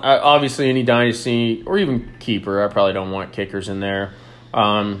 Obviously any dynasty or even keeper, I probably don't want kickers in there.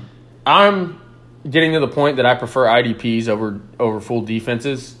 I'm getting to the point that I prefer IDPs over full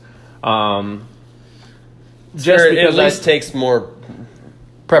defenses. Just Sure, because it at least takes more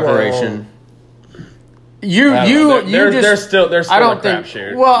preparation. They're still I don't a think.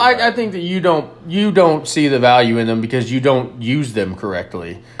 crapshoot. Well, I think that you don't see the value in them because you don't use them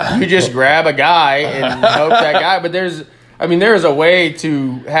correctly. You just grab a guy and hope that guy. But there's a way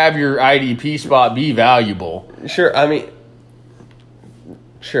to have your IDP spot be valuable. Sure.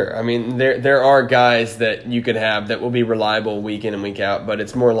 There are guys that you could have that will be reliable week in and week out, but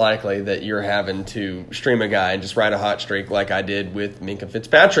it's more likely that you're having to stream a guy and just ride a hot streak like I did with Minkah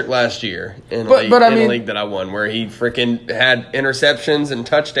Fitzpatrick last year in a league that I won, where he freaking had interceptions and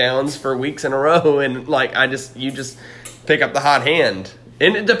touchdowns for weeks in a row, and you just pick up the hot hand,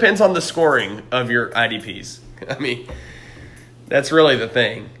 and it depends on the scoring of your IDPs. I mean, that's really the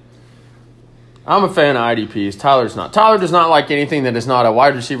thing. I'm a fan of IDPs. Tyler's not. Tyler does not like anything that is not a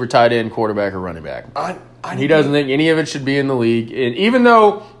wide receiver, tight end, quarterback, or running back. He doesn't think any of it should be in the league. And even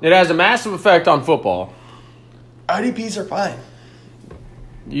though it has a massive effect on football, IDPs are fine.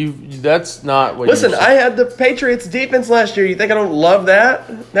 That's not what Listen, I had the Patriots defense last year. You think I don't love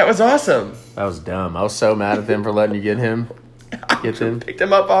that? That was awesome. That was dumb. I was so mad at them for letting you get him. Picked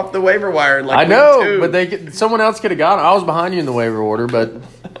him up off the waiver wire in I know, but someone else could have got him. I was behind you in the waiver order, but...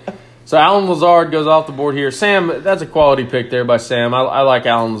 So Allen Lazard goes off the board here. Sam, that's a quality pick there by Sam. I like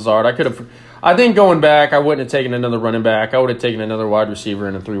Allen Lazard. I think going back, I wouldn't have taken another running back. I would have taken another wide receiver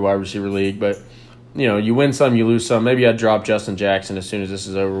in a 3 wide receiver league. But, you win some, you lose some. Maybe I'd drop Justin Jackson as soon as this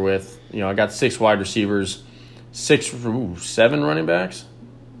is over with. I got 6 wide receivers, 7 running backs?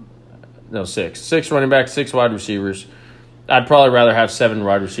 No, 6. 6 running backs, 6 wide receivers. I'd probably rather have 7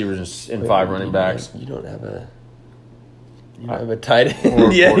 wide receivers and 5 running backs. You don't have a... I have a tight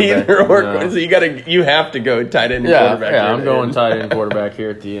end. Yeah, either or. No. So you have to go tight end and quarterback. Yeah, I'm going tight end and quarterback here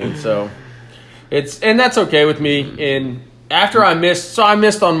at the end. So and that's okay with me. And after I missed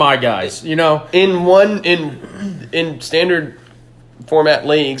on my guys, In standard format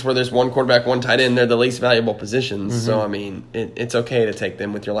leagues where there's 1 quarterback, 1 tight end, they're the least valuable positions. Mm-hmm. So it's okay to take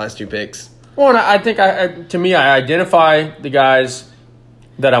them with your last 2 picks. Well, and I think I identify the guys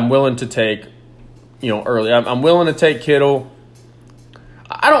that I'm willing to take. Early. I'm willing to take Kittle.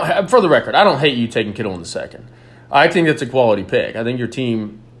 For the record, I don't hate you taking Kittle in the second. I think that's a quality pick. I think your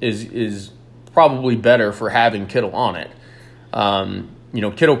team is probably better for having Kittle on it.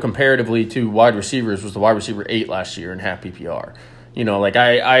 Kittle comparatively to wide receivers was the wide receiver 8 last year in half PPR.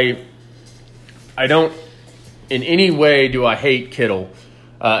 I don't in any way do I hate Kittle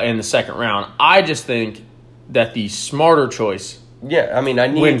in the second round. I just think that the smarter choice. Yeah, I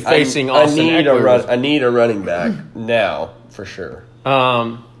need a running back now for sure.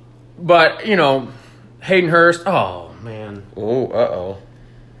 But Hayden Hurst. Oh man. Oh,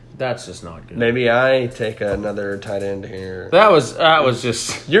 that's just not good. Maybe I take another tight end here. That was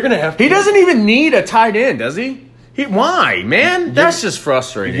just. You're gonna have. He doesn't even need a tight end, does he? Why, man? That's just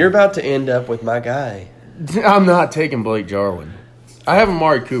frustrating. You're about to end up with my guy. I'm not taking Blake Jarwin. I have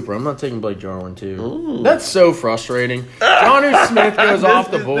Amari Cooper. I'm not taking Blake Jarwin, too. Ooh. That's so frustrating. Jonnu Smith goes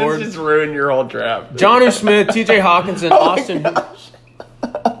off the board. This just ruined your whole draft. Jonnu Smith, TJ Hawkinson, Austin.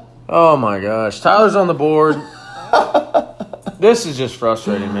 Oh, my gosh. Tyler's on the board. This is just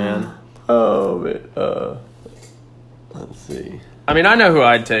frustrating, man. Oh, man. Let's see. I know who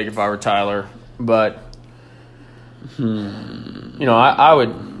I'd take if I were Tyler, but, I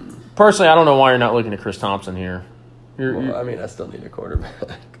would. Personally, I don't know why you're not looking at Chris Thompson here. I still need a quarterback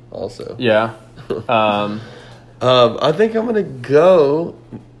also. Yeah. I think I'm going to go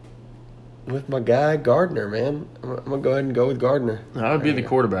with my guy Gardner, man. I'm going to go ahead and go with Gardner. That would be the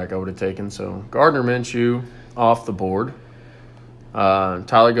quarterback I would have taken. So Gardner Minshew off the board.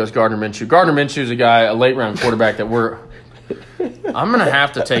 Tyler goes Gardner Minshew. Gardner Minshew is a late-round quarterback that I'm going to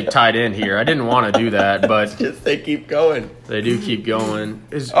have to take tight end here. I didn't want to do that, but... they keep going. They do keep going.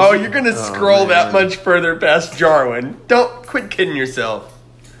 You're going to scroll that much further past Jarwin. Don't quit kidding yourself.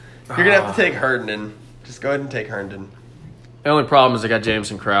 You're going to have to take Herndon. Just go ahead and take Herndon. The only problem is I got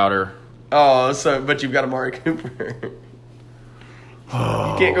Jameson Crowder. Oh, but you've got Amari Cooper. You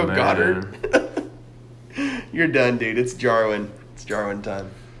can't go Goddard. You're done, dude. It's Jarwin. It's Jarwin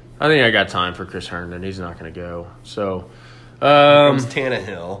time. I think I got time for Chris Herndon. He's not going to go. So... Comes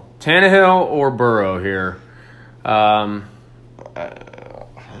Tannehill. Tannehill or Burrow here.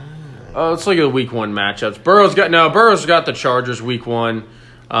 Let's look at the week 1 matchups. Burrow's got the Chargers week 1.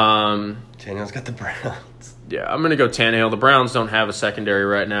 Tannehill's got the Browns. Yeah, I'm going to go Tannehill. The Browns don't have a secondary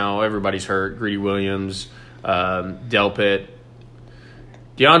right now. Everybody's hurt. Greedy Williams, Delpit,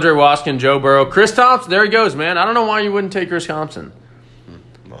 DeAndre Waskin, Joe Burrow. Chris Thompson, there he goes, man. I don't know why you wouldn't take Chris Thompson.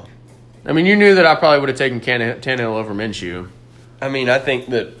 Well, I mean, you knew that I probably would have taken Tannehill over Minshew. I mean, I think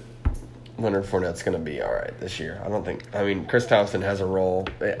that Leonard Fournette's going to be all right this year. Chris Thompson has a role.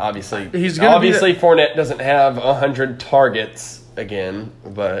 Obviously, Fournette doesn't have 100 targets again,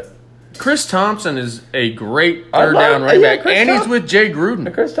 but Chris Thompson is a great third down running back, and he's with Jay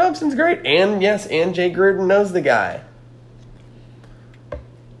Gruden. Chris Thompson's great, and Jay Gruden knows the guy.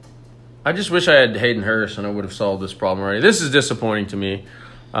 I just wish I had Hayden Hurst and I would have solved this problem already. This is disappointing to me.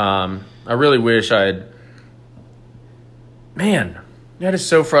 I really wish I had. Man, that is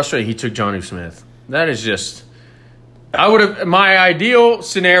so frustrating. He took Jonnu Smith. That is just. I would have. My ideal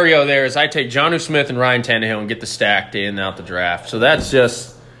scenario there is I take Jonnu Smith and Ryan Tannehill and get the stacked in out the draft. So that's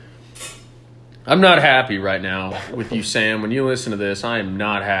just. I'm not happy right now with you, Sam. When you listen to this, I am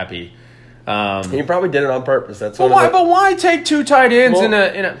not happy. He probably did it on purpose. But why take two tight ends in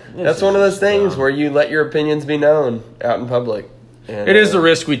a? That's one of those things where you let your opinions be known out in public. And, it is the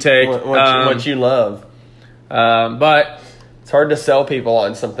risk we take. What you love, but it's hard to sell people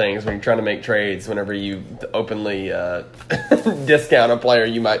on some things when you're trying to make trades. Whenever you openly discount a player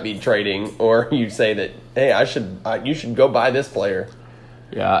you might be trading, or you say that, hey, you should go buy this player.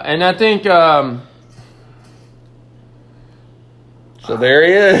 Yeah, and I think. So there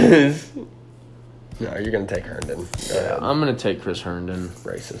he is. No, you're going to take Herndon. Yeah, I'm going to take Chris Herndon.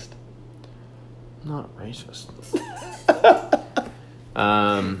 Racist. Not racist.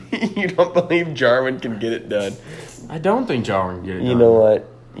 You don't believe Jarwin can get it done. I don't think Jarwin can get it done. You know what?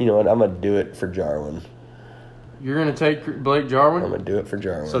 I'm going to do it for Jarwin. You're going to take Blake Jarwin? I'm going to do it for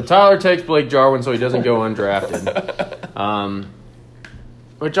Jarwin. So Tyler takes Blake Jarwin so he doesn't go undrafted.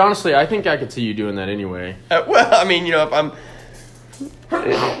 Which, honestly, I think I could see you doing that anyway. Well, I mean, if I'm...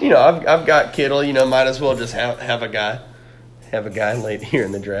 I've got Kittle. Might as well just have a guy late here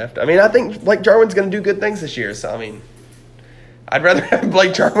in the draft. I mean, I think Blake Jarwin's going to do good things this year. So I mean, I'd rather have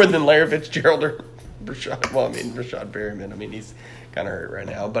Blake Jarwin than Larry Fitzgerald or Rashad. Well, I mean, Rashad Perriman. I mean, he's kind of hurt right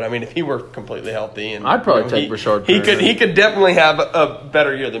now. But I mean, if he were completely healthy, and I'd probably take Rashad Perriman. He could definitely have a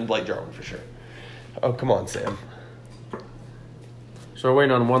better year than Blake Jarwin for sure. Oh, come on, Sam. So we're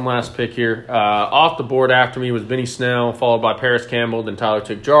waiting on one last pick here. Off the board after me was Benny Snell, followed by Paris Campbell. Then Tyler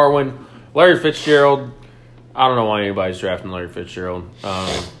took Jarwin. Larry Fitzgerald. I don't know why anybody's drafting Larry Fitzgerald.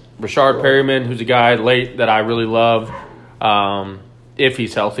 Rashard Perriman, who's a guy late that I really love, if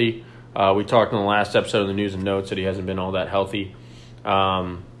he's healthy. We talked in the last episode of the News and Notes that he hasn't been all that healthy.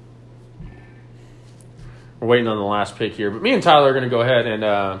 We're waiting on the last pick here. But me and Tyler are going to go ahead and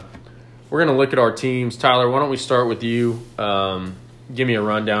we're going to look at our teams. Tyler, why don't we start with you? Give me a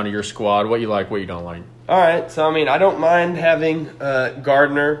rundown of your squad, what you like, what you don't like. All right. So, I mean, I don't mind having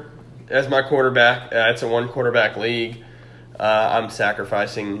Gardner as my quarterback. It's a one-quarterback league. I'm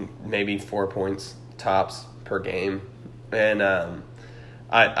sacrificing maybe 4 points tops per game. And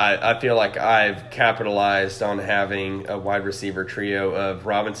I feel like I've capitalized on having a wide receiver trio of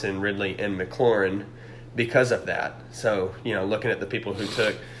Robinson, Ridley, and McLaurin because of that. So, looking at the people who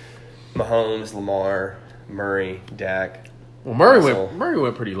took Mahomes, Lamar, Murray, Dak. Well, Murray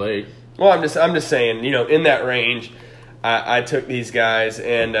went pretty late. Well, I'm just saying, in that range, I took these guys,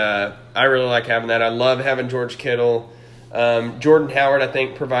 and I really like having that. I love having George Kittle. Jordan Howard, I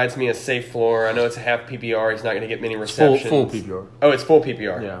think, provides me a safe floor. I know it's a half PPR. He's not going to get many receptions. Full PPR. Oh, it's full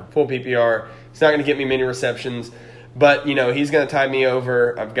PPR. Yeah. Full PPR. He's not going to get me many receptions. But, he's going to tie me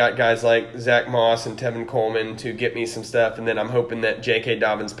over. I've got guys like Zach Moss and Tevin Coleman to get me some stuff, and then I'm hoping that J.K.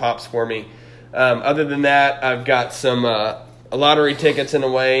 Dobbins pops for me. Other than that, I've got some lottery tickets in a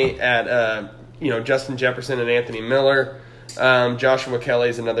way at Justin Jefferson and Anthony Miller. Joshua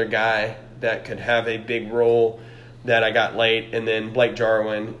Kelly's another guy that could have a big role that I got late, and then Blake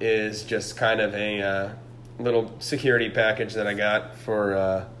Jarwin is just kind of a little security package that I got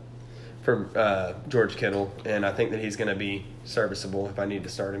for George Kittle, and I think that he's going to be serviceable if I need to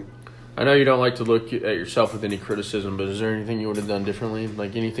start him. I know you don't like to look at yourself with any criticism, but is there anything you would have done differently?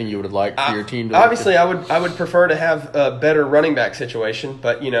 Like anything you would have liked for your team to obviously, I would prefer to have a better running back situation,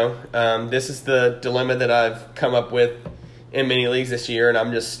 but this is the dilemma that I've come up with in many leagues this year, and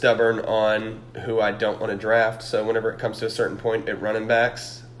I'm just stubborn on who I don't want to draft. So whenever it comes to a certain point at running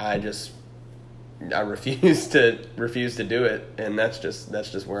backs, I refuse to do it, and that's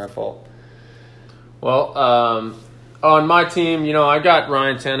just where I fall. Well, on my team, I got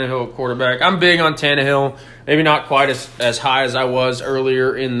Ryan Tannehill at quarterback. I'm big on Tannehill. Maybe not quite as high as I was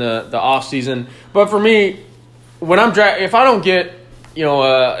earlier in the offseason. But for me, when I'm if I don't get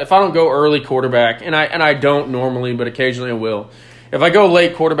if I don't go early quarterback, and I don't normally, but occasionally I will. If I go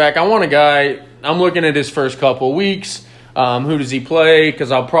late quarterback, I want a guy. I'm looking at his first couple of weeks. Who does he play?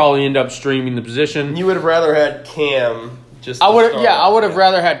 Because I'll probably end up streaming the position. You would have rather had Cam. I would have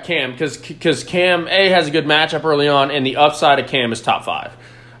rather had Cam because Cam has a good matchup early on, and the upside of Cam is top 5.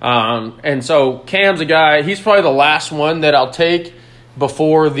 And so Cam's a guy. He's probably the last one that I'll take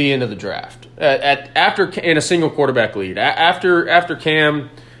before the end of the draft. After in a single quarterback lead. After Cam,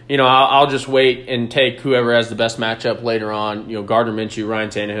 I'll just wait and take whoever has the best matchup later on. Gardner Minshew, Ryan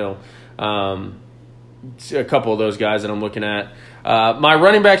Tannehill, a couple of those guys that I'm looking at. My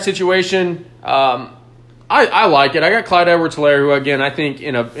running back situation, I like it. I got Clyde Edwards-Helaire, who again I think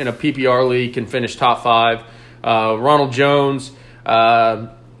in a PPR league can finish top 5. Ronald Jones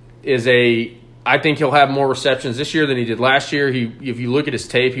I think he'll have more receptions this year than he did last year. If you look at his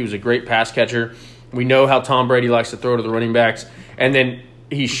tape, he was a great pass catcher. We know how Tom Brady likes to throw to the running backs, and then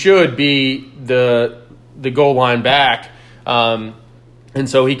he should be the goal line back. And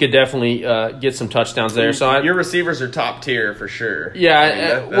so he could definitely get some touchdowns there. So your receivers are top tier for sure.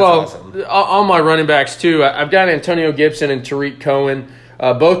 Yeah, that's awesome. On my running backs too, I've got Antonio Gibson and Tariq Cohen.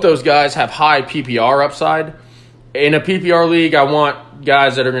 Both those guys have high PPR upside. In a PPR league, I want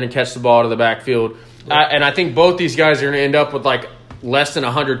guys that are going to catch the ball out of the backfield. And I think both these guys are going to end up with like less than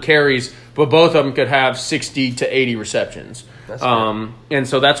 100 carries, but both of them could have 60 to 80 receptions. And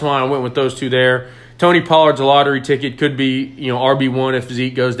so that's why I went with those two there. Tony Pollard's a lottery ticket, could be RB1 if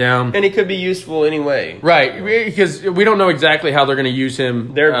Zeke goes down, and he could be useful anyway. Right, because we don't know exactly how they're going to use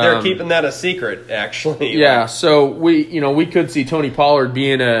him. They're keeping that a secret, actually. Yeah, so we could see Tony Pollard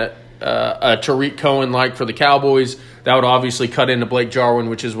being a Tariq Cohen like for the Cowboys. That would obviously cut into Blake Jarwin,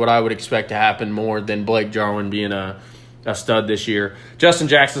 which is what I would expect to happen more than Blake Jarwin being a stud this year. Justin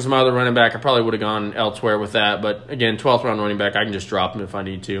Jackson's my other running back. I probably would have gone elsewhere with that, but again, 12th round running back, I can just drop him if I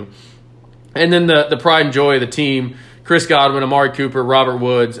need to. And then the pride and joy of the team, Chris Godwin, Amari Cooper, Robert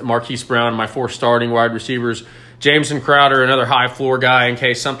Woods, Marquise Brown, my 4 starting wide receivers. Jameson Crowder, another high floor guy in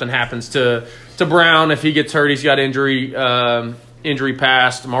case something happens to Brown. If he gets hurt, he's got injury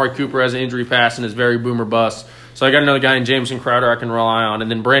past. Amari Cooper has an injury past and is very boomer bust. So I got another guy in Jameson Crowder I can rely on.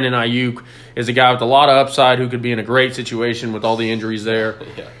 And then Brandon Ayuk is a guy with a lot of upside who could be in a great situation with all the injuries there.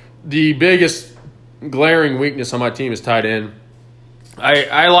 Yeah. The biggest glaring weakness on my team is tight end.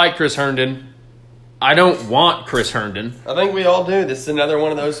 I like Chris Herndon. I don't want Chris Herndon. I think we all do. This is another one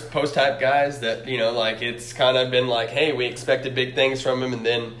of those post-hype guys that, it's kind of been like, hey, we expected big things from him, and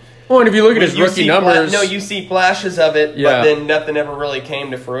then... Well, and if you look at his rookie numbers... you see flashes of it, but then nothing ever really came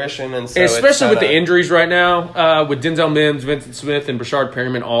to fruition. And so especially with the injuries right now, with Denzel Mims, Vincent Smith, and Brashard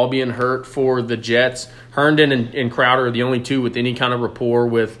Perryman all being hurt for the Jets, Herndon and Crowder are the only two with any kind of rapport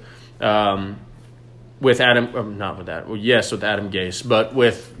with Adam Gase, but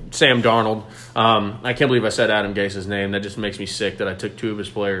with Sam Darnold. I can't believe I said Adam Gase's name. That just makes me sick that I took 2 of his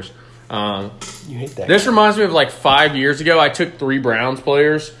players. You hate that. This reminds me of like 5 years ago. I took 3 Browns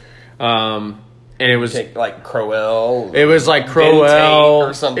players, and it was like Crowell. It was like Crowell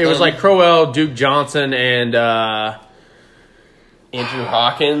or something. It was like Crowell, Duke Johnson, and Andrew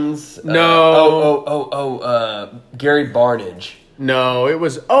Hawkins. No. Gary Barnidge. No, it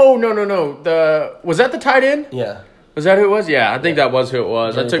was. Oh no. Was that the tight end? Yeah. Was that who it was? Yeah, I think that was who it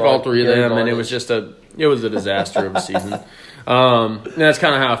was. I took all 3 of them, and it was just a disaster of a season. And that's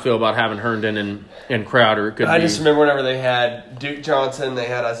kind of how I feel about having Herndon and Crowder. I just remember whenever they had Duke Johnson, they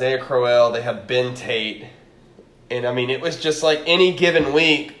had Isaiah Crowell, they had Ben Tate. And, it was just like any given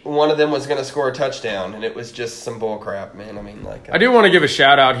week, one of them was going to score a touchdown, and it was just some bull crap, man. I do want to give a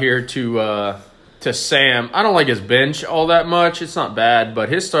shout-out here to Sam. I don't like his bench all that much. It's not bad, but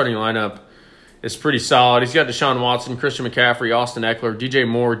his starting lineup is pretty solid. He's got Deshaun Watson, Christian McCaffrey, Austin Eckler, DJ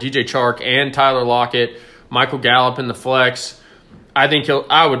Moore, DJ Chark, and Tyler Lockett, Michael Gallup in the flex. I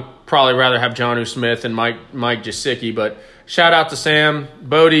would probably rather have Jonnu Smith and Mike Gesicki, but shout out to Sam.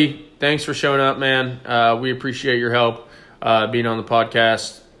 Bodie, thanks for showing up, man. We appreciate your help being on the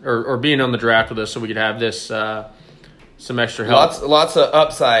podcast or being on the draft with us so we could have this some extra help. Lots of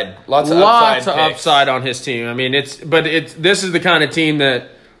upside. Lots of upside on his team. This is the kind of team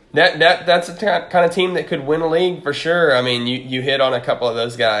that's the kind of team that could win a league for sure. You hit on a couple of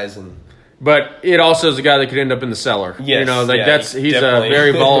those guys, but it also is a guy that could end up in the cellar. Yes, he's definitely a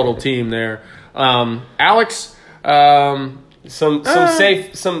very volatile team there. Alex, some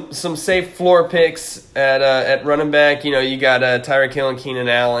safe floor picks at running back. You got Tyreek Hill and Keenan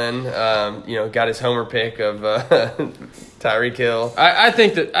Allen. Got his homer pick of Tyreek Hill. I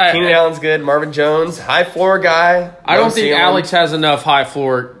think that Keenan Allen's good. Marvin Jones, high floor guy. I don't think Alex has enough high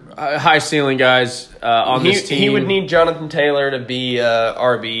floor high ceiling guys on this team. He would need Jonathan Taylor to be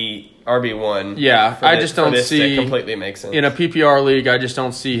RB1. Yeah, I just don't see completely makes sense in a PPR league. I just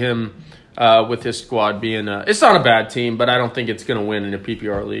don't see him with his squad being. It's not a bad team, but I don't think it's going to win in a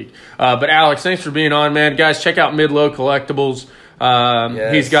PPR league. But Alex, thanks for being on, man. Guys, check out Midlow Collectibles.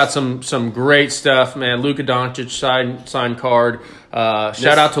 Yes. He's got some great stuff, man. Luka Doncic signed card.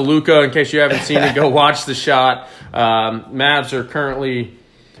 Shout out to Luka. In case you haven't seen it, go watch the shot. Mavs are currently.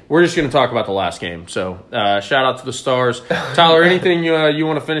 We're just going to talk about the last game. So shout out to the Stars. Tyler, anything you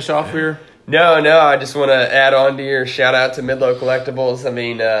want to finish off here? No. I just want to add on to your shout out to Midlow Collectibles. I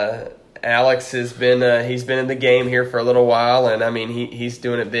mean, Alex has been he's been in the game here for a little while, and I mean he's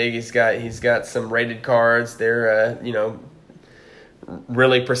doing it big. He's got some rated cards. They're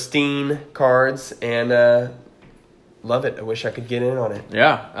really pristine cards, and love it. I wish I could get in on it.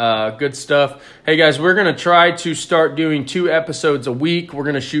 Yeah, good stuff. Hey, guys, we're going to try to start doing 2 episodes a week. We're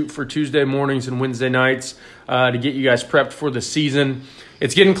going to shoot for Tuesday mornings and Wednesday nights to get you guys prepped for the season.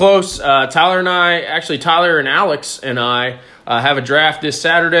 It's getting close. Tyler and Alex and I have a draft this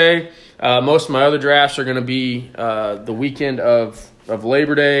Saturday. Most of my other drafts are going to be the weekend of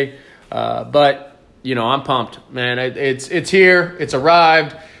Labor Day. But, I'm pumped, man. It's here. It's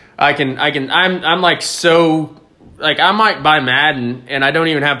arrived. I'm like so... Like, I might buy Madden, and I don't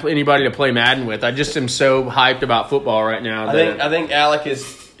even have anybody to play Madden with. I just am so hyped about football right now. I think Alec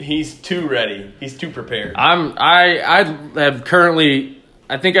he's too ready. He's too prepared. I have currently,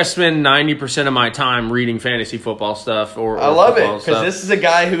 I think I spend 90% of my time reading fantasy football stuff. I love it, because this is a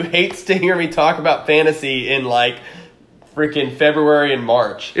guy who hates to hear me talk about fantasy in, like, freaking February and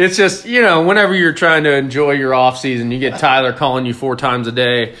March. It's just, whenever you're trying to enjoy your off season, you get Tyler calling you 4 times a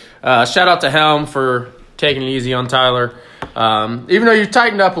day. Shout out to Helm for taking it easy on Tyler. Even though you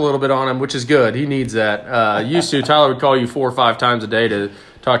tightened up a little bit on him, which is good. He needs that. Used to, Tyler would call you 4 or 5 times a day to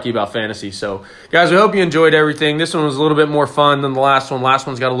talk to you about fantasy. So, guys, we hope you enjoyed everything. This one was a little bit more fun than the last one. Last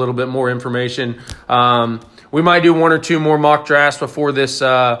one's got a little bit more information. We might do 1 or 2 more mock drafts before this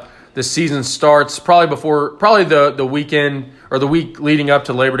season starts. Probably the weekend or the week leading up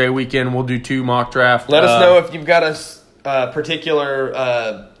to Labor Day weekend, we'll do 2 mock drafts. Let us know if you've got a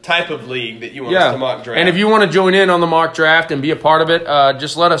particular type of league that you want us to mock draft. And if you want to join in on the mock draft and be a part of it,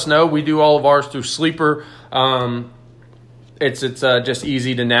 just let us know. We do all of ours through Sleeper. It's just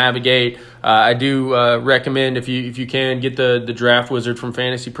easy to navigate. I do recommend if you can get the Draft Wizard from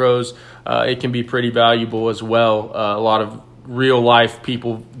Fantasy Pros. It can be pretty valuable as well. A lot of real life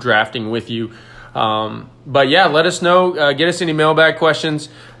people drafting with you. But yeah, let us know. Get us any mailbag questions.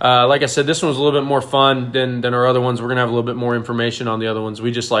 Like I said, this one was a little bit more fun than our other ones. We're going to have a little bit more information on the other ones.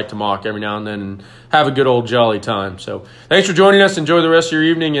 We just like to mock every now and then and have a good old jolly time. So thanks for joining us. Enjoy the rest of your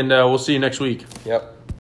evening, and we'll see you next week. Yep.